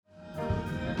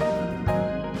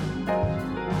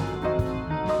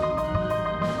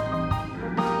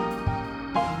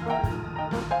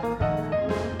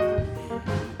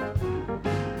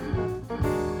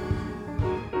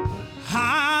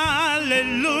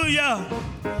hallelujah,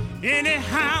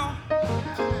 anyhow.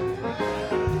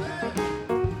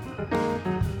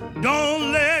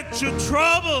 Don't let your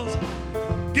troubles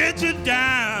get you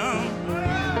down.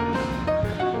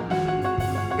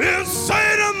 If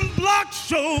Satan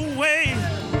blocks your way,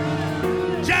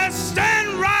 just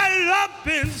stand right up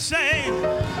and say,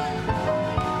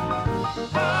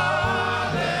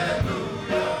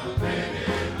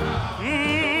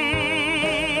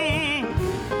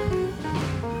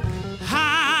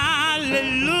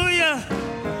 hallelujah,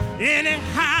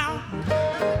 anyhow.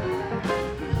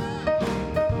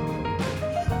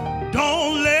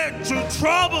 Don't let your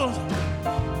troubles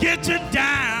get you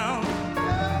down.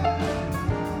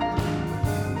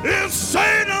 If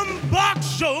Satan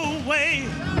blocks your way,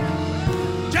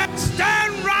 just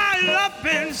stand right up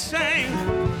and sing,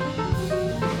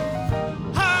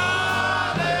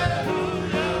 hallelujah,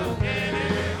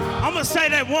 anyhow. I'm gonna say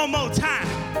that one more time.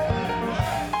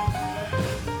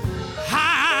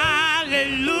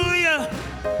 Hallelujah,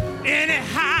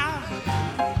 anyhow.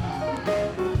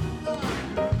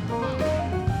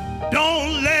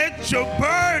 Don't let your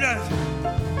burdens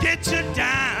get you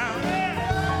down.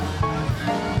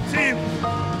 See,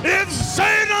 if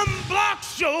Satan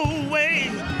blocks your way,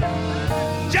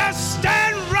 just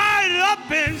stand right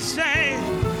up and say,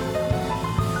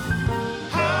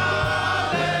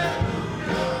 hallelujah.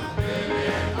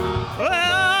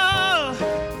 Well,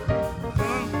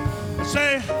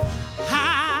 say,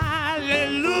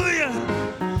 hallelujah,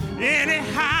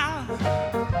 anyhow.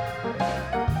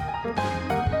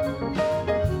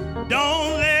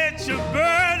 Don't let your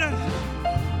burden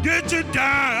get you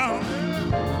down.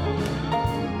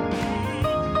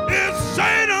 If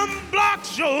Satan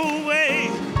blocks your way,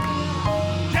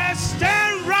 just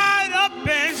stand right up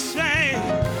and say,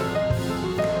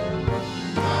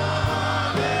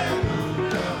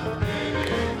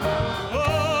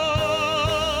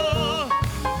 oh,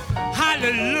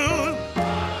 hallelujah,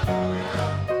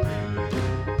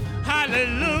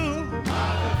 hallelujah,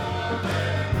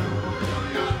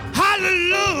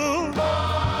 hallelujah,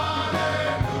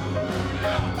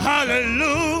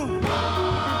 hallelujah.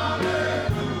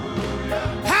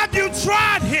 Have you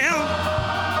tried him?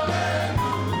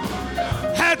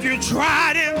 Have you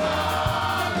tried him?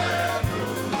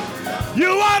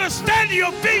 You ought to stand to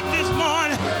your feet this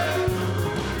morning.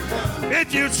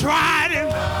 If you tried him,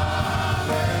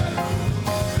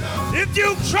 if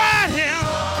you tried him,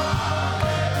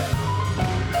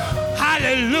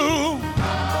 hallelujah,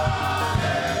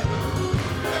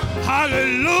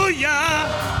 hallelujah,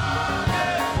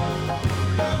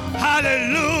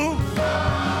 hallelujah.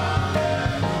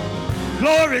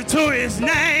 Glory to his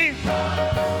name.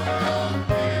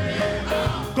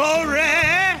 Glory.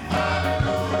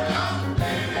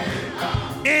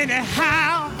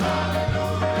 Anyhow.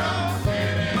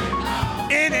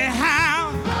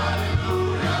 Anyhow.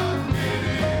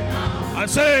 I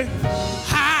say,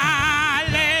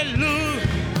 hallelujah.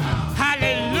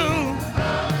 Hallelujah.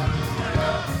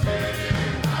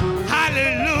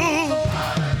 Hallelujah.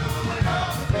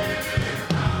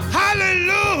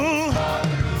 Hallelujah.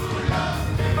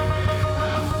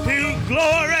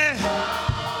 Glory.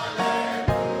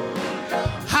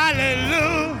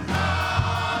 Hallelujah.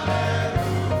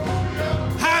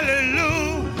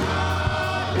 Hallelujah.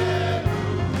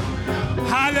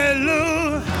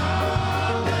 Hallelujah.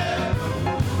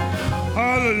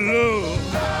 Hallelujah.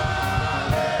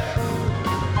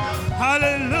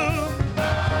 Hallelujah.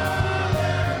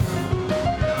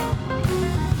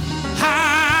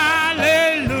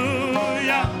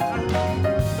 Hallelujah.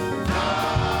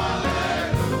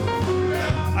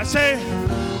 I say,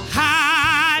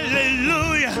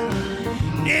 hallelujah,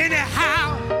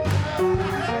 anyhow.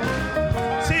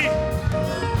 See,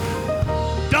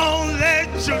 don't let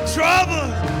your trouble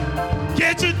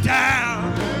get you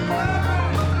down.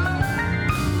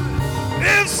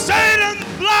 If Satan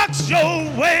blocks your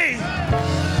way,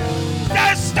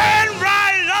 just stand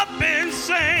right up and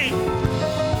sing.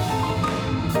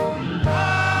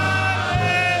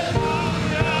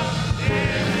 Hallelujah.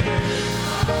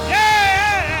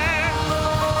 Hallelujah.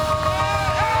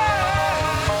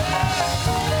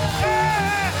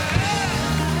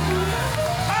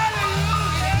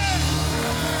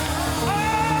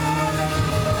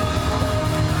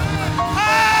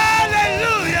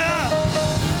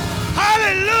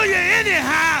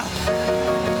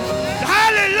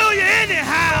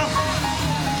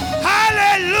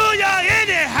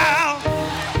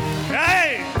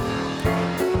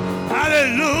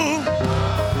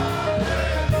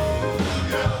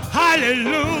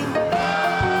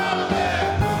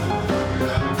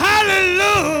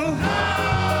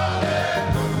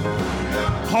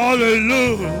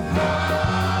 Hallelujah.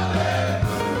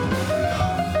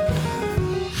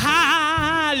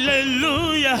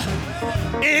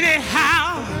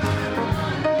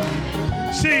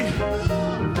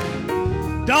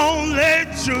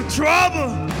 let your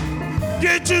trouble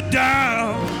get you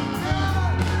down.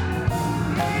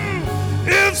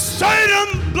 If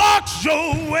Satan blocks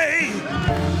your way,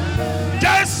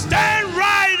 just stand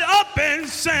right up and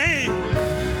sing.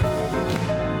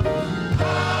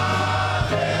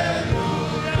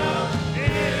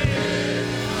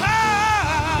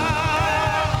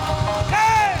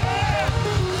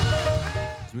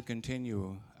 As we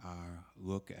continue our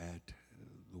look at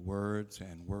the words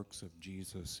and works of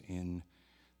Jesus in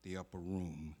the upper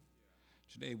room,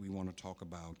 today we want to talk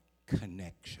about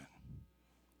connection.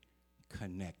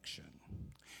 Connection.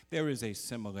 There is a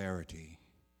similarity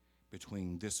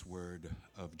between this word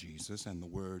of Jesus and the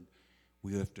word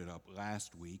we lifted up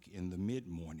last week in the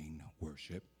mid-morning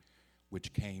worship,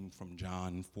 which came from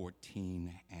John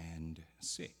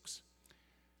 14:6.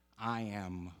 I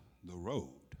am the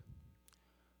road,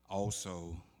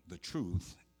 also the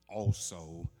truth,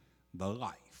 also the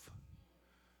life.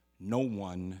 No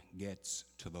one gets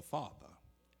to the Father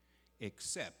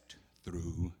except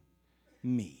through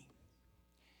me.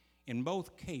 In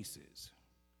both cases,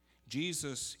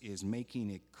 Jesus is making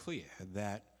it clear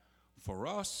that for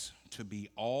us to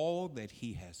be all that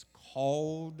he has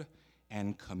called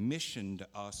and commissioned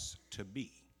us to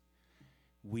be,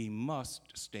 we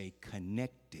must stay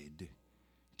connected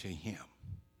to him.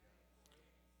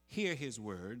 Hear his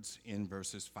words in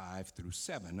verses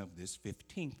 5-7 of this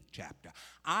 15th chapter.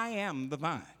 I am the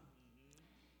vine.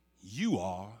 You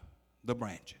are the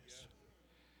branches.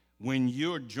 When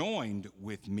you're joined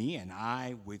with me and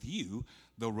I with you,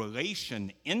 the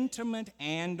relation intimate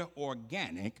and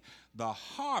organic, the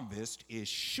harvest is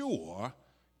sure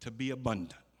to be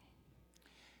abundant.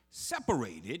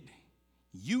 Separated,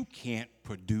 you can't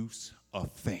produce a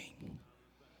thing.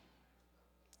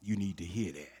 You need to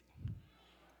hear that.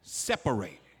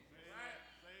 Separated,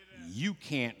 you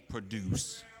can't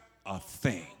produce a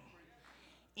thing.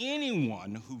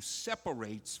 Anyone who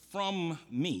separates from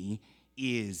me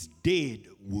is dead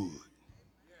wood,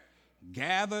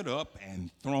 gathered up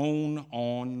and thrown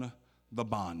on the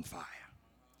bonfire.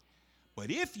 But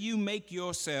if you make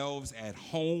yourselves at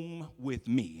home with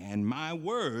me, and my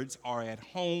words are at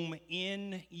home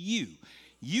in you,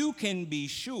 you can be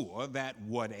sure that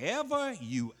whatever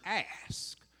you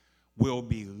ask will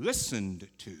be listened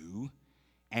to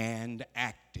and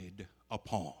acted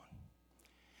upon.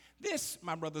 This,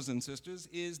 my brothers and sisters,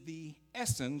 is the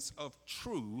essence of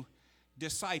true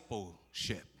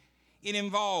discipleship. It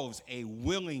involves a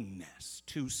willingness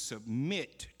to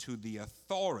submit to the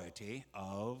authority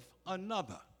of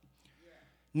another.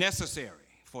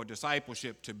 Necessary for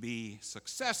discipleship to be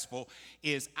successful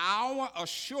is our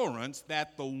assurance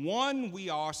that the one we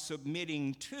are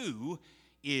submitting to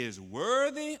is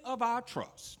worthy of our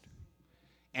trust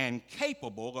and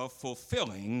capable of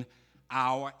fulfilling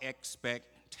our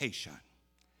expectation.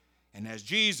 And as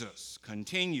Jesus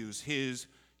continues his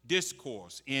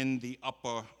discourse in the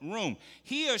upper room,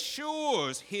 he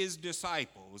assures his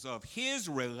disciples of his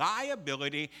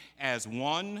reliability as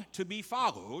one to be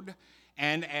followed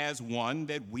and as one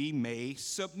that we may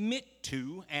submit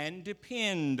to and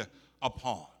depend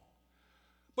upon.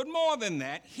 But more than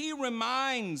that, he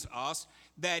reminds us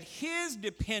that his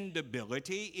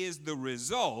dependability is the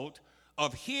result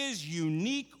of his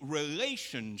unique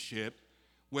relationship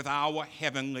with our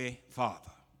Heavenly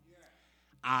Father.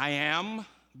 I am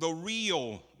the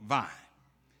real vine,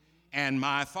 and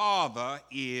my Father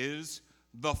is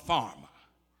the farmer.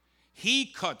 He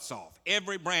cuts off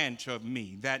every branch of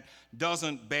me that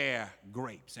doesn't bear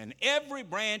grapes, and every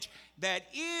branch that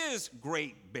is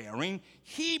grape-bearing,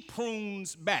 he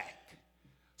prunes back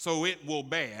so it will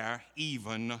bear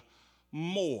even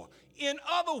more. In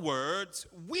other words,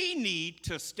 we need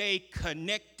to stay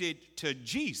connected to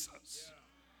Jesus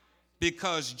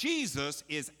because Jesus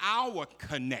is our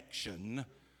connection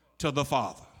to the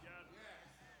Father.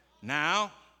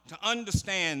 Now, to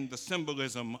understand the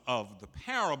symbolism of the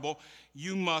parable,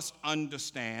 you must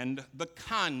understand the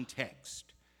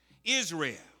context.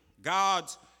 Israel,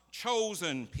 God's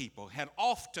chosen people, had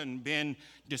often been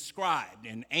described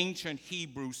in ancient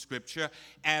Hebrew scripture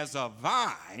as a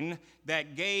vine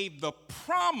that gave the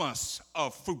promise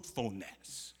of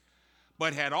fruitfulness,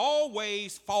 but had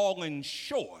always fallen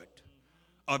short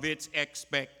of its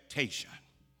expectation.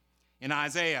 In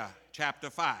Isaiah chapter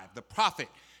 5, the prophet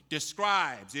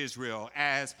describes Israel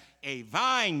as a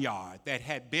vineyard that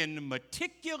had been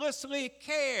meticulously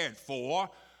cared for,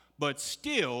 but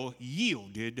still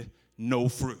yielded no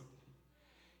fruit.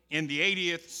 In the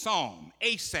 80th Psalm,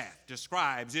 Asaph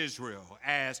describes Israel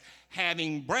as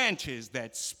having branches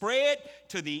that spread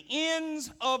to the ends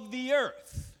of the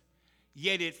earth,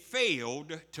 yet it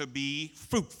failed to be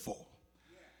fruitful.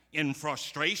 In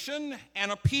frustration,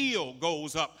 an appeal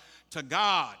goes up to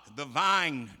God, the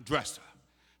vine dresser,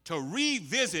 to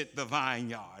revisit the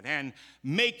vineyard and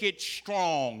make it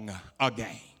strong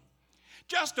again.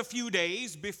 Just a few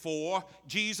days before,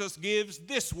 Jesus gives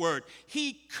this word.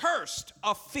 He cursed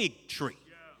a fig tree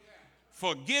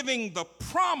for giving the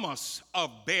promise of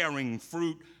bearing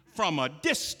fruit from a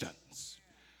distance,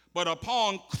 but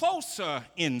upon closer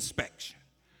inspection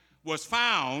was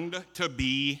found to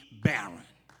be barren.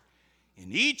 In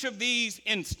each of these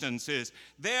instances,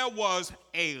 there was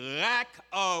a lack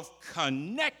of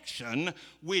connection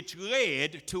which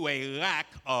led to a lack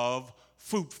of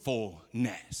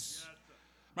fruitfulness.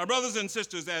 My brothers and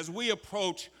sisters, as we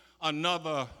approach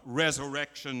another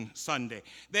Resurrection Sunday,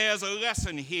 there's a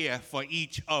lesson here for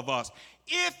each of us.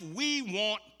 If we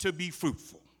want to be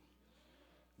fruitful,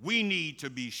 we need to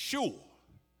be sure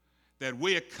that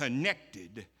we're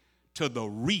connected to the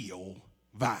real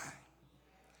vine.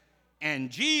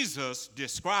 And Jesus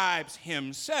describes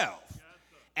himself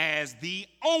as the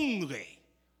only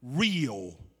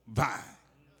real vine.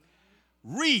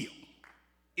 Real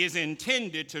is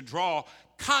intended to draw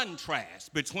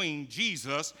contrast between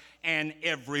Jesus and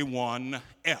everyone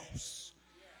else.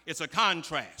 It's a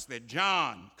contrast that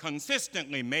John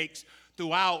consistently makes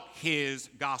throughout his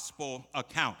gospel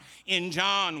account. In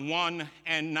John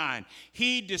 1:9,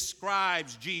 he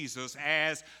describes Jesus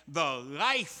as the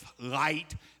life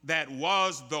light that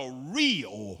was the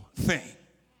real thing.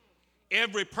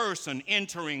 Every person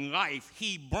entering life,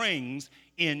 he brings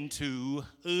into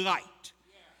light.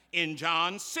 In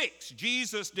John 6,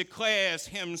 Jesus declares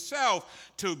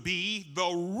himself to be the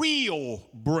real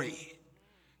bread,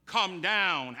 come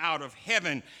down out of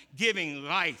heaven, giving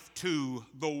life to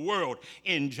the world.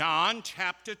 In John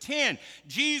chapter 10,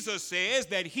 Jesus says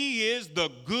that he is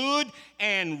the good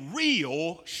and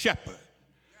real shepherd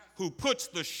who puts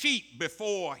the sheep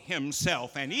before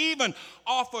himself and even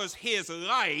offers his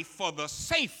life for the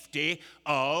safety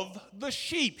of the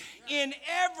sheep. In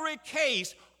every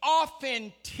case,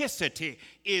 authenticity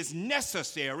is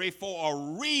necessary for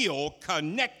a real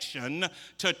connection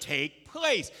to take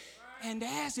place. And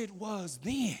as it was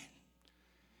then,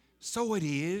 so it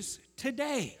is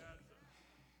today.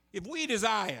 If we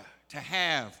desire to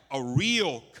have a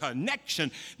real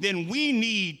connection, then we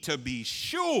need to be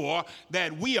sure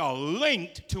that we are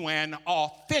linked to an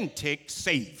authentic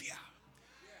Savior.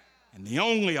 And the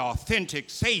only authentic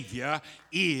Savior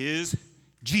is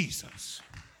Jesus.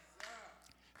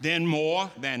 Then,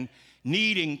 more than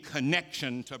needing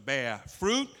connection to bear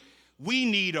fruit, we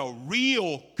need a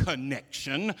real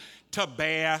connection to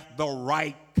bear the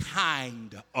right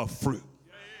kind of fruit.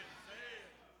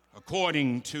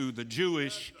 According to the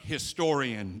Jewish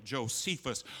historian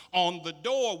Josephus, on the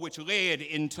door which led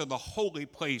into the holy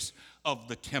place of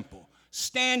the temple,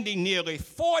 standing nearly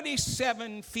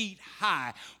 47 feet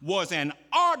high, was an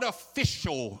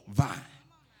artificial vine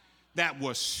that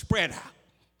was spread out.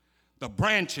 The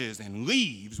branches and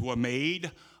leaves were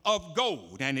made of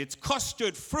gold, and its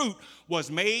custard fruit was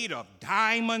made of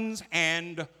diamonds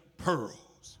and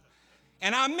pearls.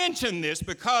 And I mention this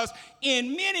because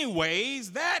in many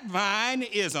ways that vine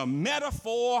is a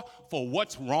metaphor for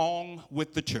what's wrong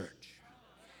with the church.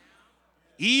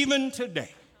 Even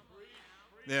today,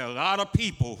 there are a lot of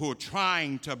people who are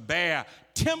trying to bear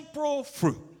temporal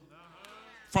fruit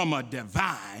from a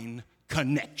divine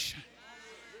connection.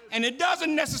 And it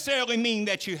doesn't necessarily mean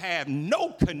that you have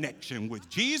no connection with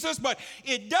Jesus, but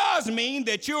it does mean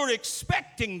that you're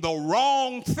expecting the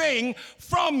wrong thing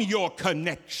from your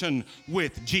connection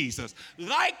with Jesus.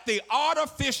 Like the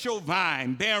artificial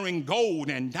vine bearing gold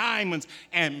and diamonds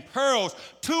and pearls,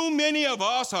 too many of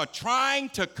us are trying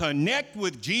to connect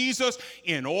with Jesus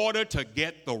in order to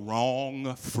get the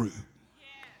wrong fruit.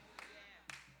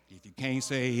 If you can't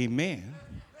say amen,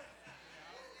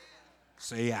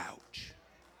 say ouch.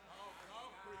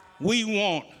 We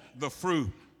want the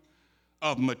fruit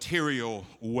of material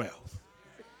wealth.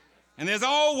 And there's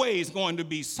always going to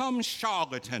be some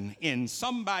charlatan in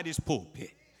somebody's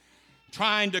pulpit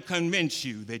trying to convince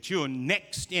you that you're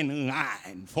next in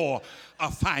line for a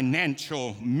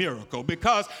financial miracle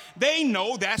because they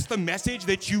know that's the message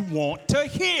that you want to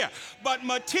hear. But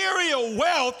material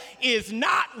wealth is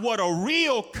not what a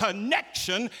real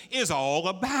connection is all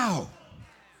about.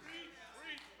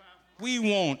 We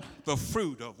want the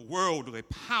fruit of worldly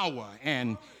power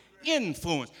and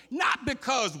influence, not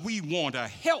because we want to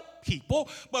help people,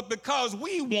 but because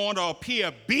we want to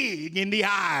appear big in the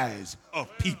eyes of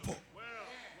people.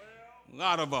 A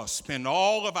lot of us spend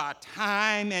all of our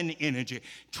time and energy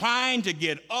trying to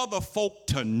get other folk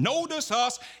to notice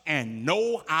us and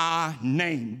know our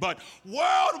name. But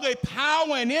worldly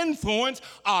power and influence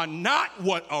are not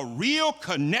what a real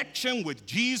connection with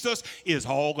Jesus is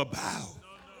all about.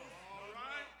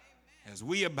 As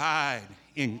we abide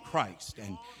in Christ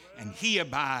and he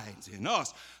abides in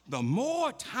us, the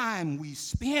more time we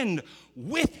spend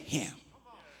with him,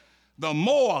 the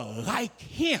more like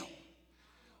him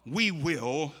we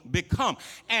will become.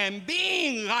 And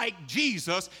being like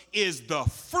Jesus is the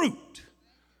fruit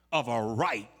of a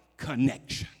right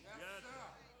connection.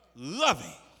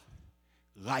 Loving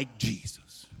like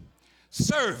Jesus,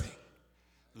 serving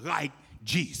like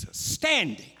Jesus,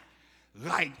 standing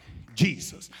like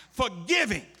Jesus,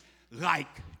 forgiving like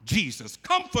Jesus,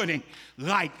 comforting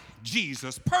like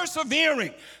Jesus,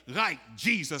 persevering like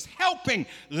Jesus, helping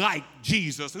like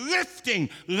Jesus, lifting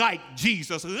like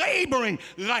Jesus, laboring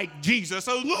like Jesus,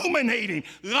 illuminating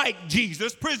like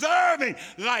Jesus, preserving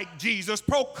like Jesus,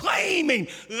 proclaiming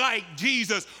like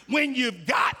Jesus. When you've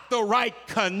got the right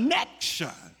connection,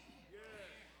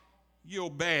 you'll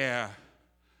bear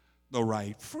the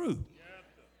right fruit.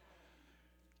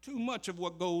 Too much of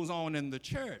what goes on in the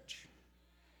church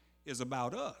is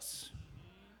about us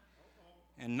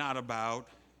and not about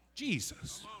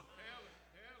Jesus.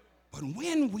 But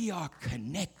when we are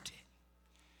connected,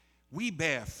 we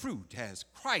bear fruit as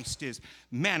Christ is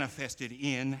manifested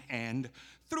in and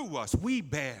through us. We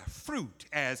bear fruit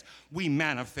as we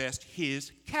manifest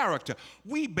his character.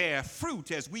 We bear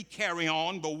fruit as we carry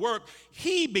on the work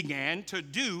he began to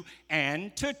do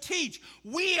and to teach.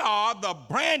 We are the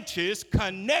branches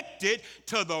connected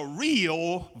to the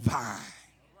real vine.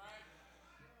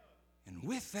 And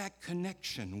with that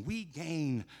connection, we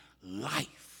gain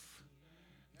life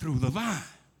through the vine.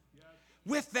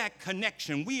 With that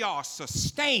connection, we are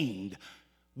sustained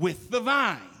with the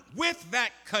vine. With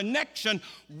that connection,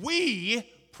 we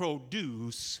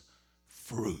produce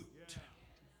fruit.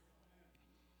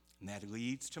 And that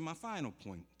leads to my final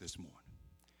point this morning.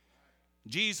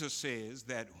 Jesus says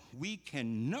that we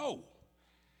can know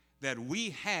that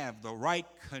we have the right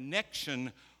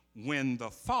connection when the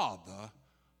Father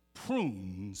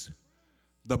prunes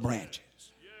the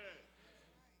branches.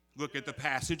 Look at the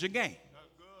passage again.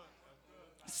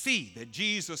 See that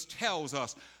Jesus tells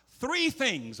us three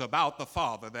things about the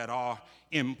Father that are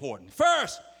important.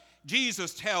 First,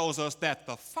 Jesus tells us that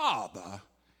the Father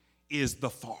is the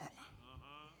farmer.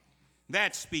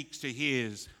 That speaks to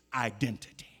his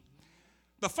identity.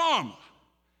 The farmer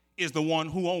is the one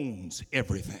who owns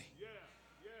everything.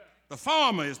 The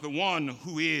farmer is the one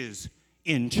who is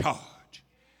in charge.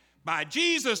 By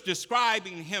Jesus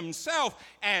describing himself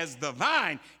as the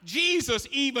vine, Jesus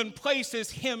even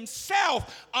places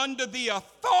himself under the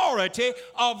authority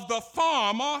of the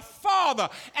farmer father.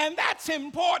 And that's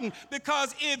important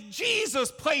because if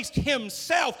Jesus placed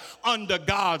himself under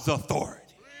God's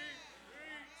authority,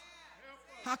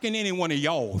 how can any one of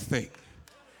y'all think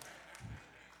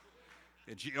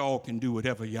that y'all can do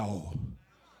whatever y'all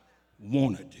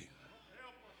want to do?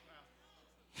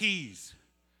 He's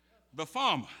the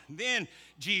farmer. Then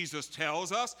Jesus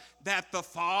tells us that the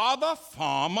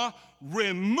farmer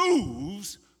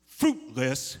removes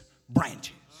fruitless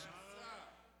branches.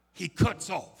 He cuts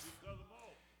off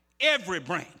every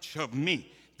branch of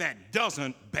me that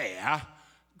doesn't bear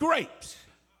grapes.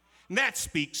 And that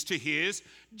speaks to his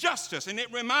justice, and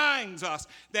it reminds us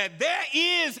that there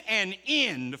is an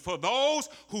end for those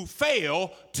who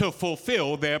fail to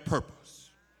fulfill their purpose.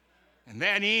 And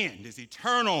that end is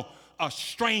eternal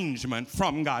estrangement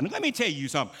from God. And let me tell you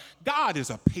something. God is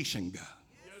a patient God.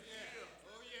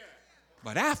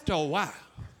 But after a while,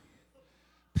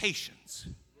 patience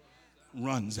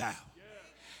runs out.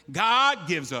 God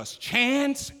gives us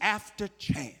chance after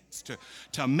chance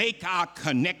to make our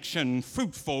connection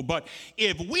fruitful. But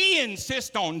if we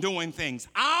insist on doing things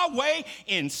our way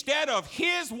instead of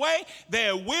his way,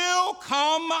 there will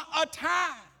come a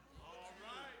time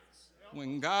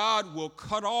when God will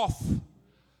cut off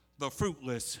the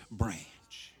fruitless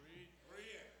branch.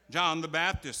 John the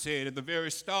Baptist said at the very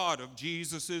start of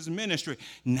Jesus' ministry,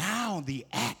 now the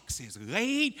axe is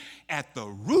laid at the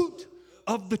root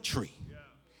of the tree.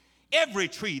 Every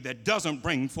tree that doesn't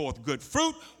bring forth good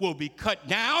fruit will be cut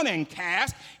down and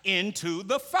cast into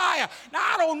the fire. Now,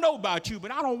 I don't know about you,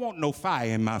 but I don't want no fire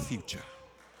in my future.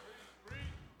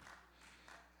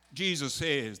 Jesus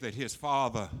says that his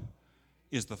Father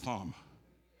is the farmer.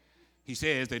 He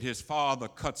says that his Father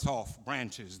cuts off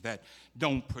branches that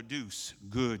don't produce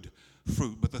good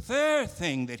fruit. But the third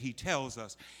thing that he tells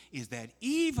us is that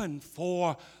even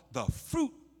for the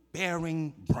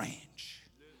fruit-bearing branch,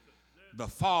 the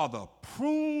Father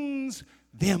prunes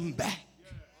them back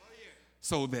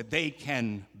so that they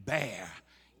can bear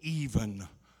even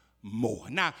more.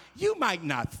 Now, you might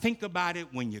not think about it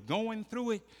when you're going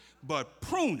through it, but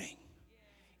pruning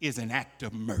is an act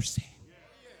of mercy.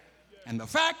 And the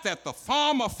fact that the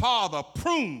farmer father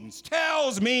prunes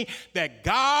tells me that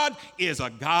God is a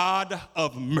God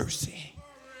of mercy.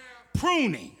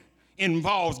 Pruning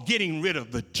involves getting rid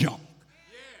of the junk.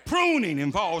 Pruning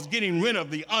involves getting rid of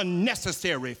the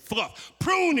unnecessary fluff.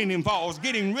 Pruning involves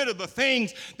getting rid of the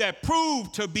things that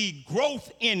prove to be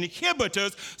growth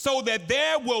inhibitors so that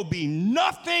there will be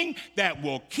nothing that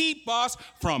will keep us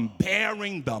from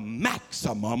bearing the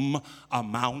maximum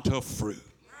amount of fruit.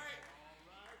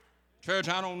 Church,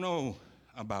 I don't know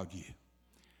about you,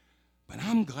 but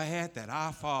I'm glad that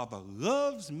our Father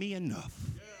loves me enough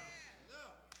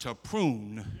to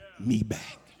prune me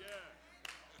back.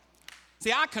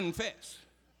 See, I confess,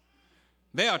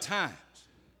 there are times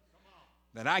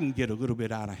that I can get a little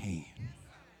bit out of hand.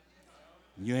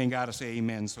 You ain't got to say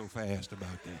amen so fast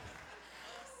about that.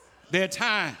 There are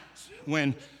times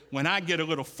when I get a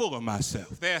little full of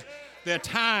myself. There are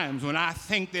times when I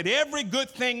think that every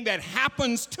good thing that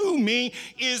happens to me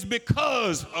is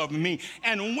because of me.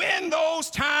 And when those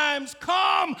times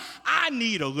come, I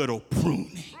need a little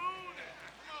pruning.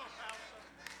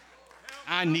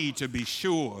 I need to be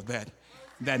sure that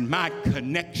my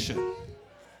connection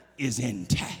is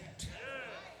intact.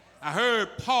 I heard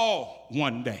Paul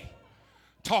one day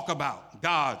talk about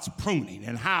God's pruning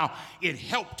and how it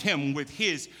helped him with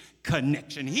his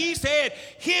connection. He said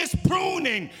his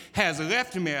pruning has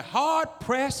left me hard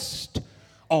pressed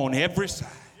on every side,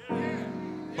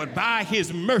 but by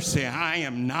his mercy I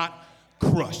am not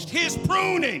crushed. His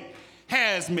pruning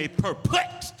has me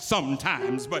perplexed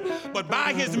sometimes, but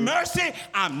by his mercy,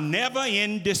 I'm never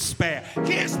in despair.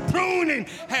 His pruning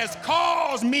has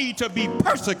caused me to be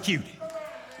persecuted,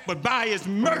 but by his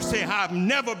mercy, I've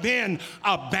never been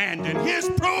abandoned. His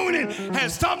pruning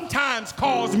has sometimes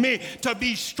caused me to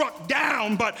be struck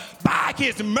down, but by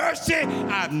his mercy,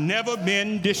 I've never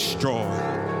been destroyed.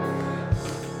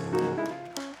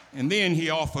 And then he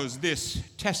offers this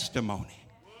testimony.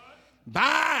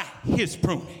 By his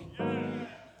pruning,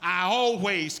 I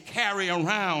always carry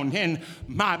around in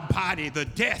my body the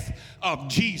death of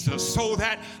Jesus, so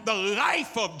that the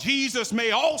life of Jesus may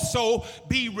also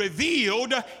be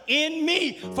revealed in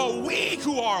me. For we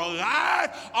who are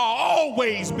alive are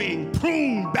always being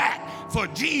pruned back for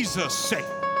Jesus' sake,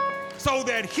 so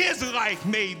that his life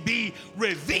may be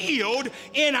revealed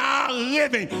in our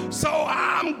living. So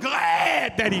I'm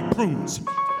glad that he prunes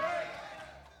me,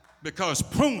 because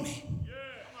pruning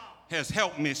has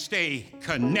helped me stay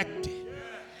connected.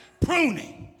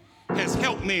 Pruning has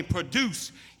helped me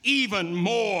produce even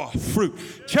more fruit.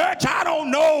 Church, I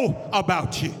don't know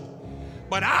about you,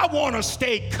 but I want to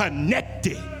stay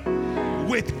connected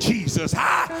with Jesus.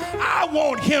 I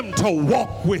want him to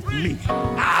walk with me.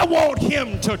 I want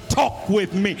him to talk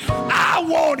with me. I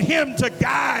want him to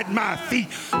guide my feet.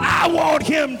 I want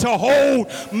him to hold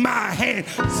my hand.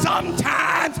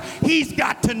 Sometimes he's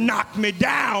got to knock me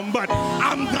down, but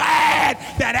I'm glad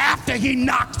that after he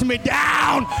knocks me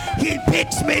down, he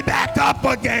picks me back up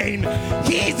again.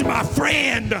 He's my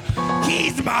friend.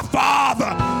 He's my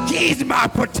father. He's my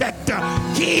protector.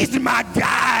 He's my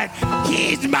guide.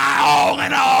 He's my all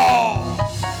in all.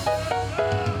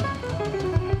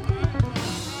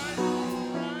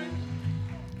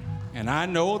 And I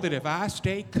know that if I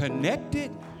stay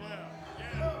connected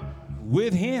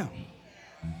with him,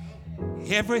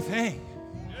 everything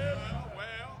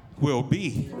will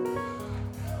be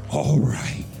all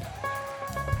right.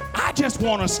 I just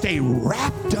want to stay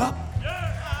wrapped up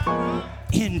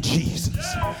in Jesus.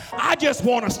 I just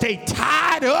want to stay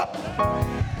tied up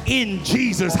in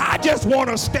Jesus. I just want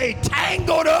to stay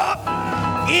tangled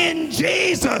up in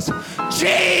Jesus.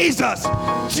 Jesus,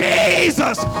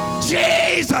 Jesus,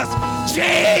 Jesus,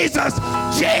 Jesus,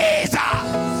 Jesus.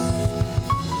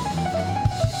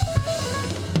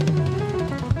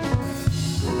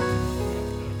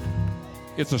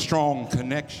 It's a strong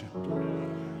connection.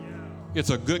 It's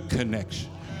a good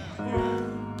connection.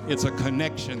 It's a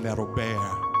connection that'll bear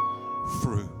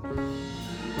fruit.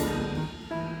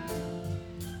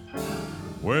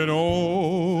 When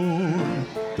on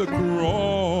the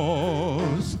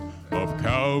cross of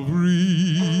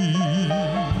Calvary,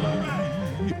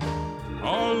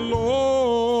 our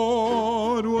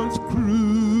Lord was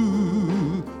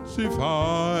crucified,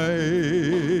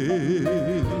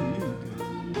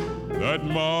 that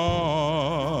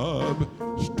mob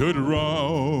stood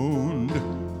round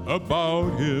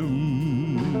about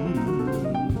him,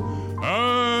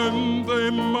 and they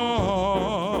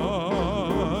mocked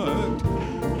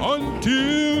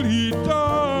until he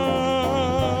died.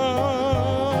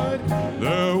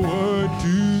 There were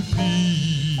two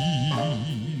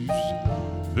thieves,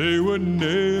 they were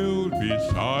nailed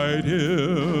beside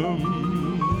him,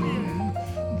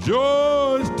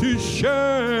 just to share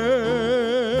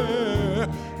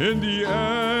in the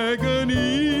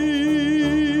agony,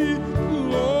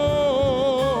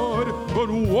 Lord. But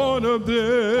one of them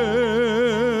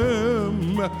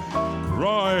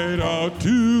cried out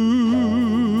to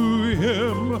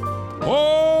him,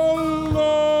 "Oh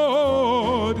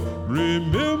Lord,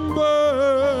 remember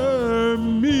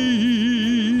me."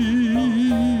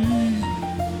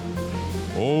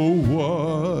 Oh,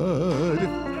 what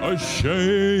a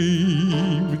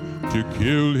shame to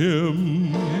kill him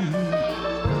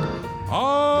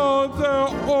out there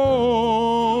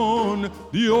on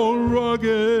the old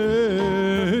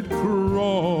rugged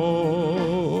cross.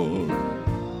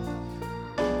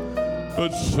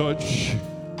 But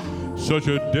such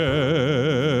a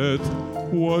death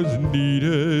was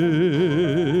needed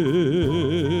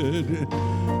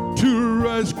to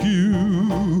rescue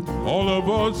all of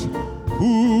us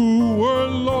who were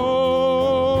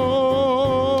lost.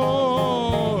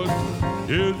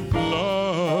 His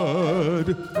blood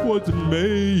was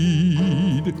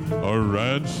made a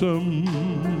ransom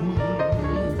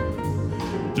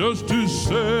just to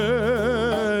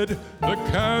set the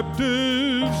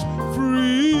captives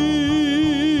free.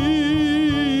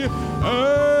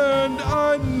 And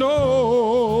I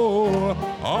know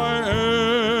I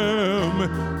am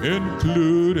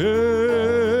included,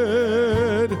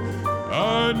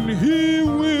 and he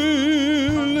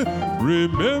will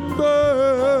remember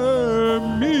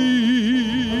me.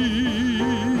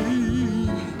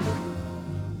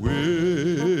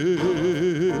 Will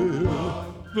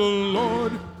the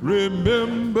Lord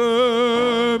remember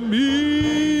me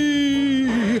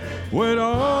when I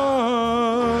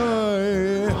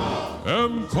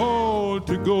am called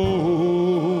to go?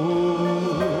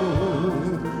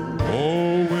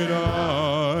 Oh, when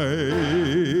I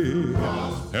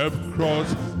have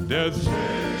crossed death's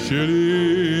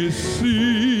chilly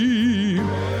sea,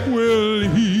 will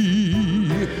he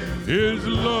his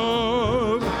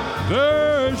love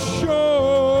there show?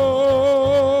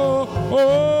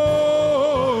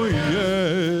 Oh,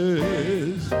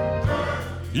 yes,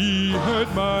 he heard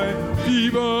my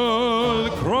feeble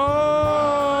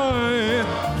cry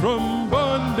from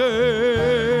bondage.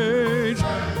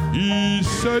 He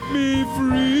set me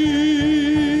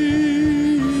free,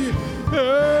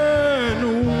 and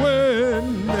when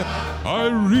I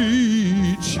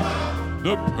reach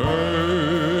the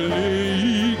pearly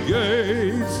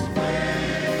gates,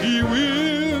 he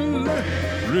will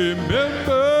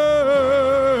remember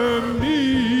me.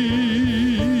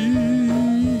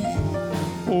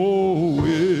 Oh,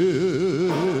 will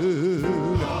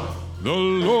the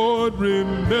Lord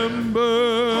remember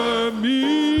me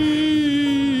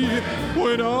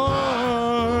when I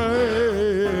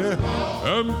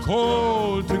am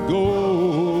called to go?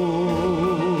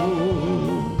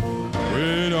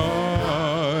 When I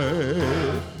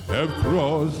have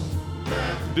crossed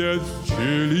death's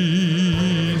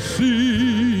chilly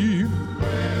sea,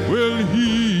 will he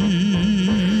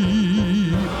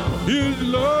his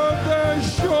love there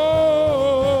show?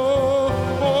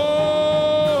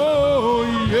 Oh,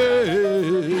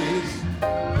 yes,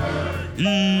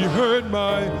 he heard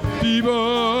my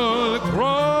feeble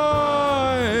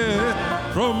cry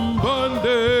from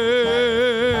bondage.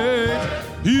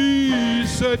 He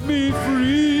set me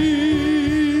free,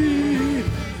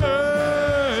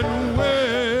 and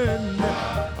when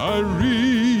I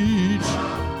reach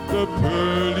the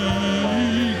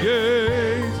pearly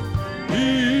gates, he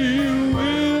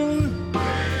will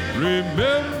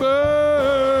remember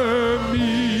me.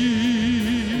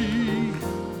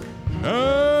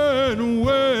 And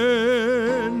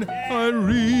when I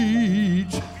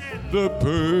reach the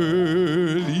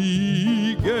pearly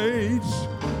gates,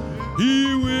 he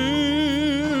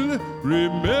will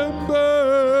remember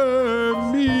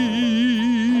me.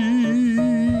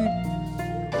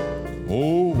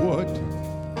 Oh, what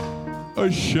a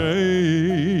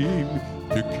shame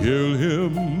to kill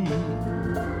him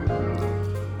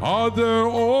out there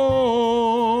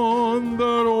on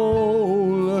that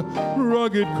old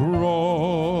rugged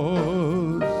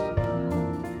cross.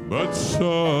 But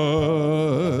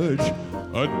such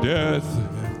a death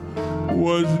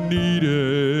was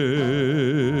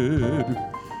needed